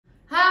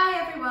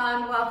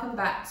everyone, welcome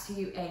back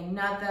to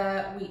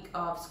another week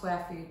of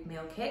Square Food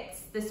meal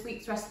kits. This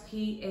week's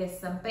recipe is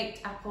some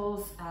baked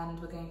apples and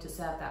we're going to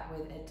serve that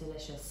with a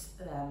delicious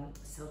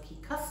silky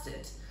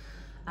custard.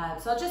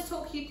 So I'll just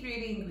talk you through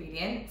the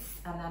ingredients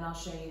and then I'll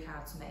show you how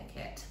to make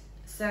it.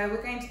 So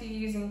we're going to be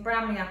using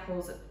Bramley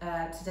apples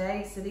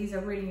today. So these are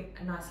really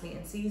nicely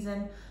in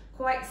season,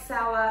 quite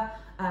sour,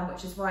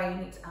 which is why you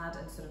need to add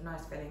a sort of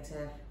nice filling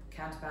to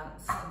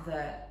counterbalance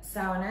the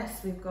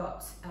sourness. We've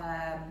got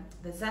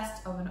the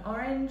zest of an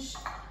orange,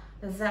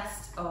 the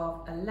zest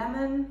of a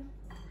lemon,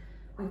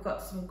 we've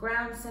got some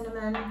ground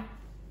cinnamon,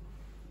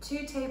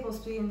 2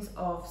 tablespoons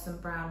of some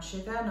brown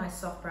sugar, nice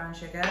soft brown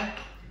sugar,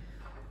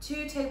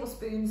 2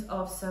 tablespoons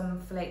of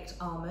some flaked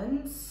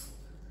almonds,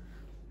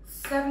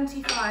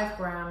 75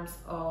 grams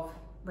of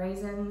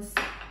raisins,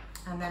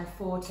 and then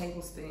 4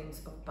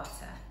 tablespoons of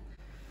butter.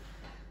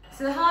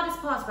 So the hardest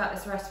part about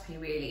this recipe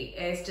really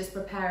is just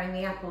preparing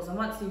the apples, and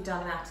once you've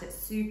done that it's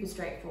super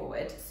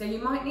straightforward. So you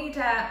might need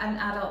an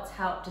adult's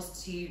help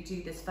just to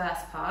do this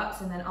first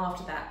part, and then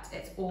after that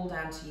it's all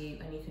down to you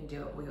and you can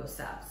do it all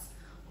yourselves.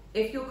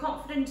 If you're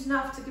confident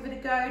enough to give it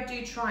a go,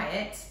 do try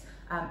it,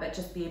 but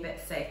just be a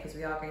bit safe because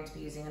we are going to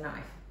be using a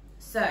knife.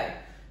 So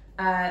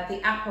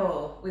the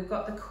apple, we've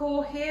got the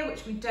core here,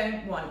 which we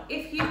don't want.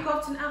 If you've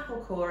got an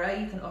apple corer,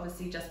 you can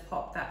obviously just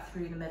pop that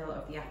through the middle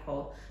of the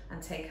apple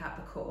and take out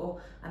the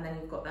core, and then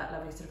you've got that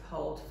lovely sort of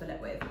hole to fill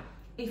it with.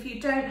 If you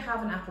don't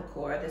have an apple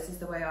corer, this is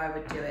the way I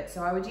would do it.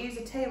 So I would use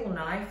a table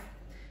knife,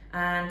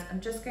 and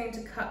I'm just going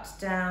to cut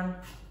down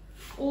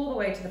all the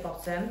way to the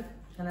bottom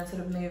and then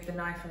sort of move the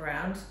knife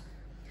around.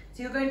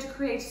 So you're going to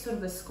create sort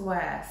of a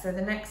square. So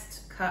the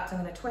next cut,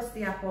 I'm going to twist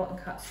the apple and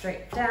cut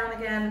straight down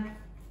again.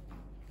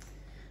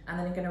 And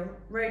then I'm going to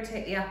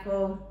rotate the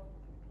apple,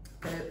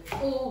 go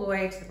all the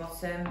way to the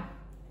bottom,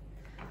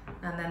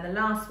 and then the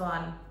last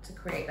one to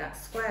create that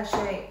square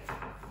shape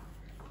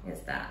is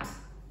that.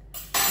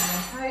 And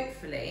then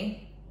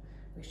hopefully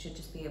we should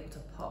just be able to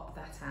pop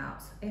that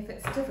out. If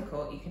it's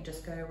difficult, you can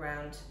just go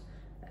around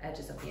the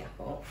edges of the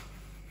apple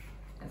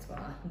as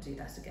well and do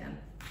that again.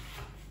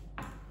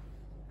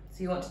 So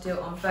you want to do it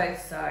on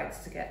both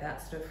sides to get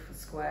that sort of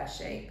square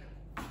shape.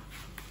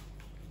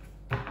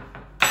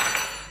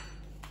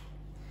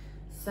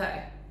 So,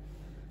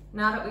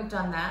 now that we've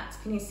done that,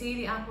 can you see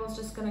the apple's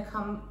just going to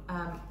come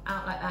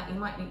out like that? You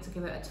might need to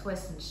give it a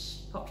twist and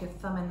pop your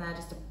thumb in there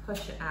just to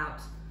push it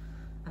out,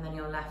 and then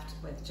you're left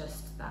with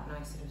just that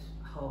nice sort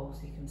of hole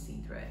so you can see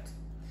through it.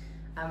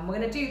 We're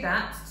going to do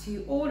that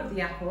to all of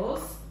the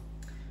apples,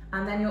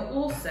 and then you're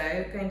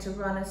also going to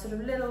run a sort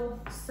of little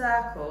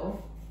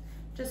circle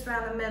just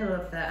around the middle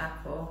of the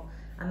apple,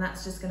 and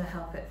that's just going to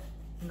help it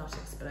not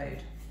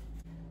explode.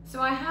 So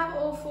I have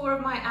all 4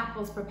 of my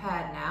apples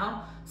prepared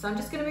now, so I'm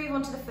just going to move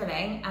on to the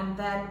filling and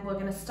then we're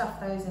going to stuff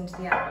those into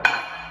the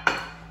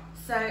apple.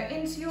 So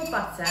into your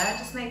butter,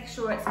 just make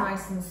sure it's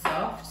nice and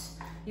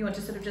soft. You want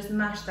to sort of just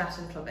mash that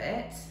a little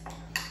bit.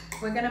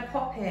 We're going to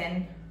pop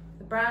in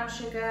the brown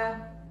sugar,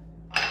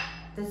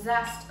 the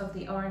zest of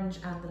the orange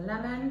and the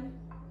lemon,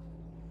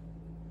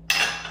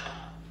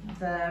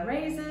 the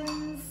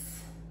raisins,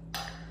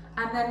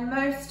 and then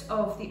most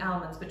of the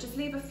almonds, but just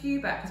leave a few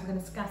back because we're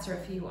going to scatter a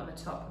few on the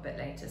top a bit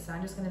later. So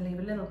I'm just going to leave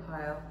a little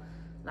pile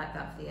like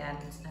that for the end,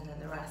 and then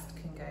the rest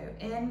can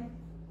go in.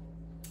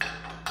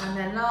 And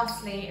then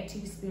lastly, a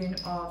teaspoon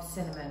of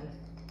cinnamon.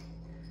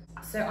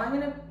 So I'm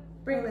going to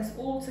bring this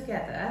all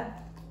together,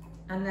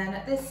 and then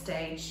at this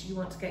stage you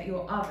want to get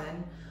your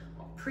oven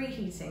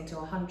preheating to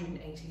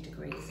 180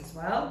 degrees as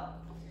well.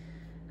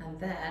 And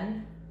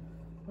then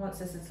once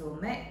this is all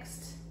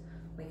mixed,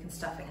 we can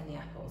stuff it in the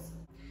apples.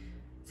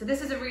 So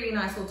this is a really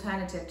nice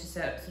alternative to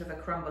sort of a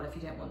crumble if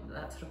you don't want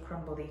that sort of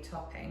crumbly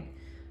topping.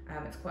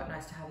 It's quite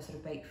nice to have a sort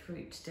of baked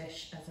fruit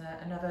dish as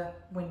another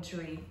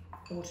wintry,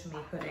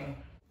 autumny pudding.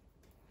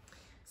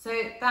 So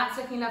that's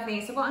looking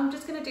lovely. So what I'm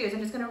just going to do is I'm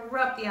just going to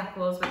rub the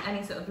apples with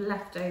any sort of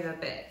leftover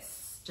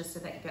bits, just so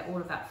that you get all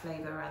of that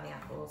flavour around the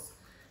apples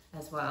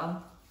as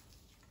well.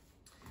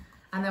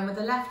 And then with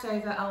the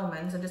leftover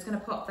almonds, I'm just going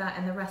to pop that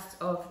in the rest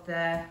of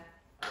the...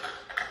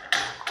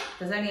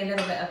 There's only a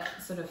little bit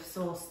of sort of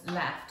sauce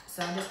left,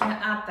 so I'm just going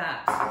to add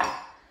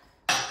that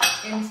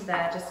into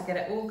there just to get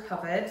it all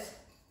covered,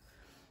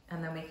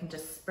 and then we can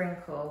just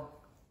sprinkle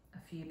a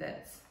few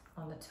bits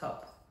on the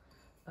top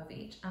of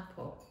each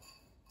apple.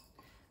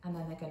 And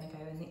then they're going to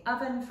go in the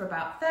oven for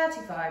about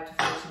 35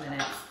 to 40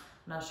 minutes,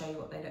 and I'll show you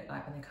what they look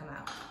like when they come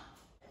out.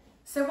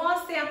 So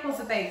whilst the apples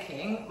are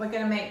baking, we're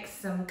going to make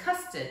some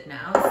custard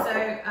now.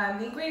 So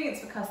the ingredients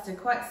for custard,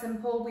 quite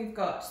simple. We've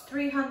got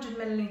 300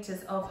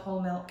 millilitres of whole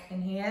milk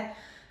in here.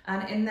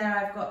 And in there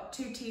I've got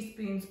 2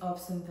 teaspoons of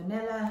some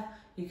vanilla.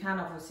 You can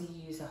obviously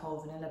use a whole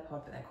vanilla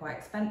pod, but they're quite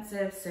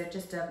expensive. So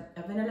just a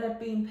vanilla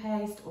bean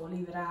paste, or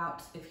leave it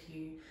out if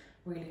you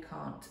really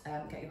can't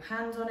get your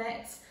hands on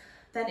it.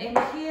 Then in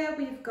here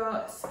we've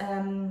got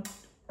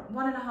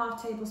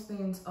 1.5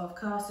 tablespoons of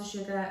caster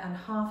sugar and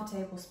 1/2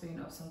 tablespoon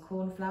of some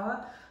corn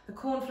flour. The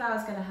corn flour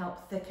is going to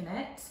help thicken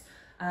it,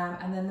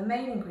 and then the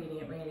main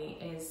ingredient really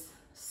is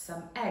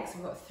some eggs.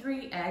 We've got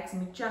 3 eggs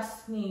and we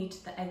just need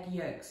the egg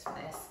yolks for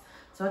this.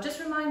 So I'll just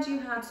remind you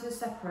how to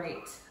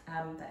separate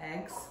the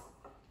eggs.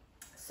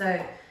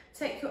 So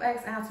take your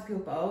eggs out of your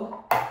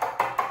bowl,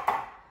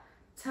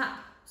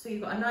 tap so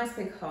you've got a nice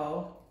big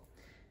hole,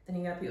 then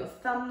you're going to put your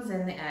thumbs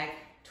in the egg,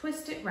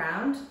 twist it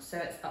round so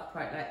it's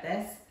upright like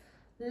this,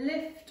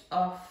 lift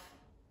off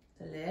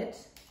the lid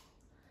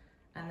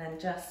and then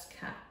just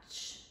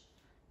catch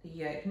the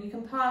yolk, and you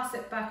can pass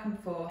it back and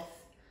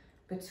forth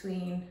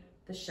between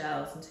the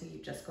shells until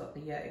you've just got the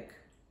yolk.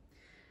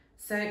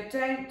 So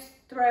don't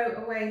throw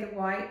away the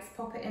whites,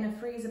 pop it in a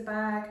freezer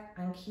bag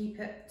and keep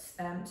it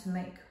to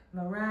make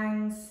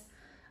meringues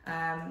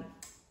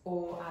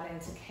or add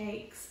into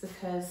cakes,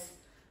 because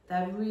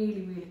they're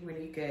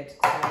really good,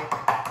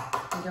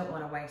 so you don't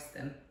want to waste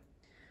them,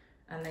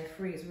 and they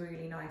freeze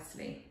really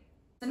nicely.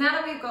 So now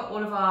that we've got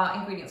all of our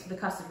ingredients for the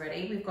custard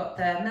ready, we've got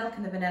the milk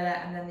and the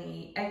vanilla and then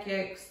the egg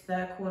yolks,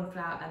 the corn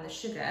flour and the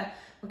sugar.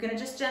 We're going to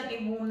just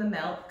gently warm the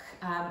milk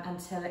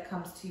until it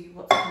comes to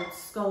what's called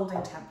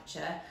scalding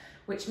temperature,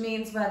 which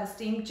means where the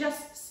steam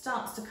just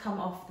starts to come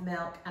off the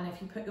milk, and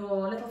if you put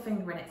your little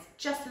finger in, it's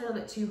just a little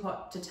bit too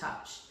hot to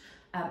touch.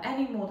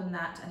 Any more than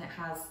that and it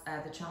has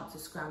the chance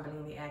of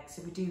scrambling the eggs,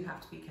 so we do have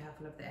to be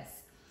careful of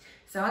this.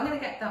 So I'm going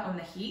to get that on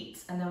the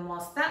heat, and then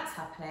whilst that's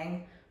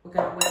happening, we're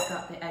going to whisk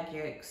up the egg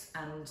yolks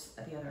and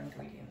the other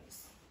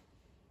ingredients.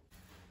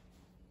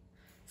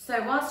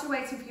 So whilst you're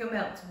waiting for your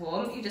milk to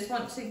warm, you just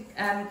want to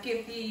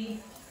give the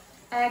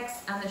eggs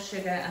and the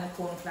sugar and the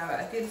corn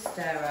flour a good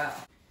stir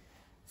up.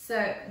 So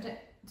I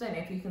don't know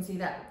if you can see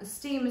that, but the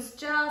steam is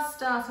just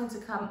starting to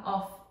come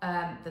off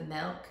the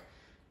milk,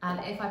 and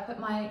if I put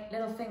my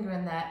little finger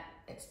in there,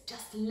 it's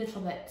just a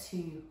little bit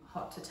too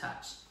hot to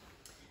touch.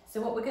 So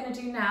what we're going to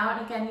do now,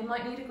 and again you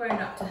might need a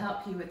grown-up to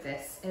help you with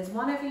this, is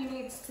one of you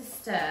needs to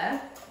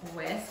stir or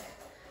whisk,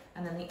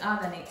 and then the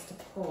other needs to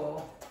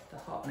pour the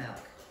hot milk.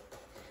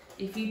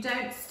 If you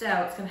don't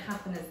stir, what's going to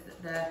happen is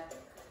that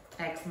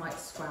the eggs might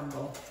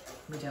scramble.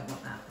 We don't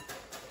want that.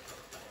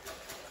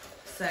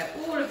 So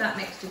all of that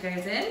mixture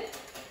goes in.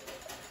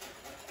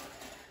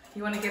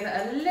 You want to give it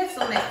a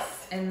little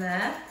mix in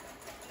there,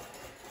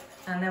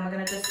 and then we're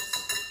going to just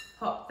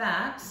pop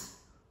that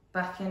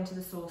back into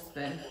the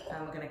saucepan,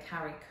 and we're going to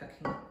carry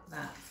cooking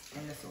that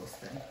in the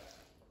saucepan.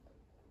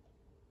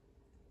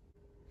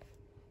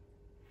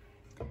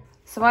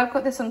 So I've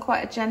got this on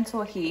quite a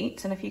gentle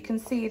heat, and if you can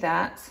see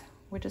that,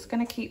 we're just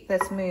going to keep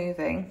this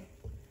moving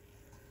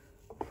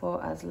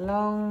for as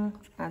long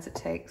as it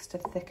takes to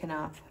thicken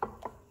up.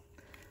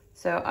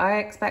 So I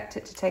expect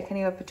it to take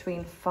anywhere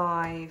between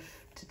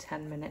 5 to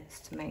 10 minutes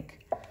to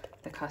make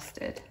the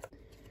custard.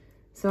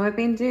 So I've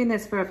been doing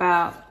this for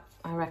about,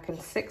 I reckon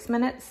 6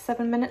 minutes,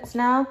 7 minutes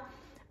now,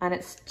 and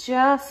it's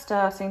just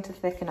starting to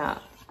thicken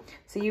up.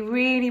 So you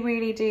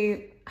really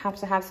do have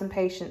to have some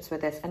patience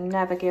with this and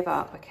never give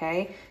up,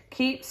 okay?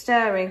 Keep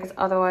stirring, because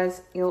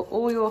otherwise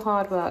all your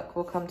hard work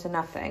will come to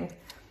nothing.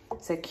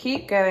 So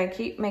keep going,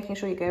 keep making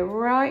sure you go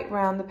right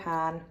round the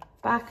pan,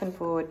 back and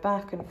forward,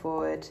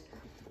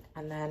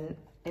 and then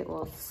it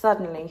will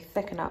suddenly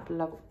thicken up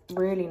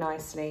really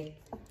nicely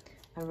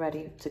and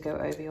ready to go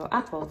over your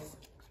apples.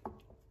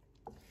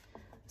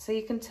 So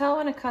you can tell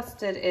when a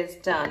custard is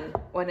done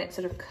when it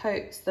sort of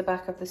coats the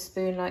back of the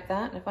spoon like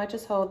that. And if I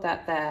just hold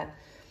that there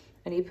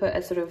and you put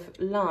a sort of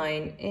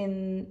line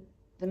in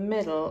the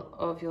middle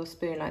of your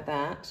spoon like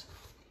that,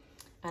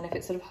 and if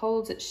it sort of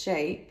holds its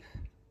shape,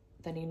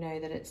 then you know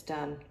that it's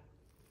done.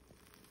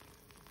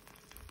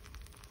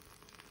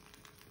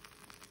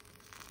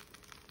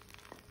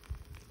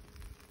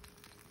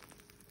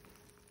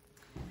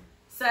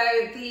 So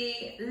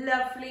the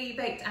lovely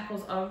baked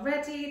apples are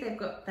ready. They've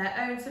got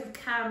their own sort of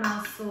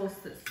caramel sauce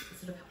that's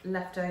sort of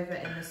left over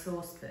in the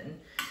saucepan.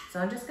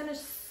 So I'm just going to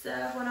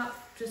serve one up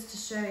just to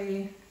show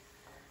you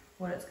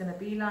what it's going to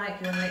be like.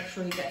 You want to make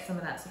sure you get some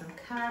of that sort of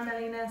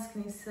caramelliness.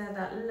 Can you serve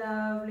that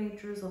lovely,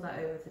 drizzle that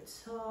over the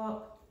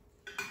top,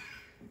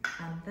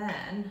 and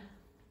then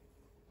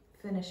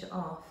finish it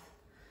off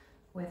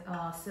with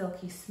our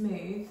silky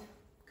smooth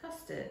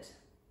custard.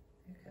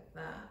 Look at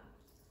that.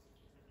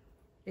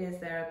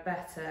 Is there a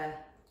better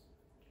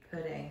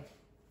pudding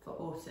for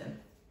autumn?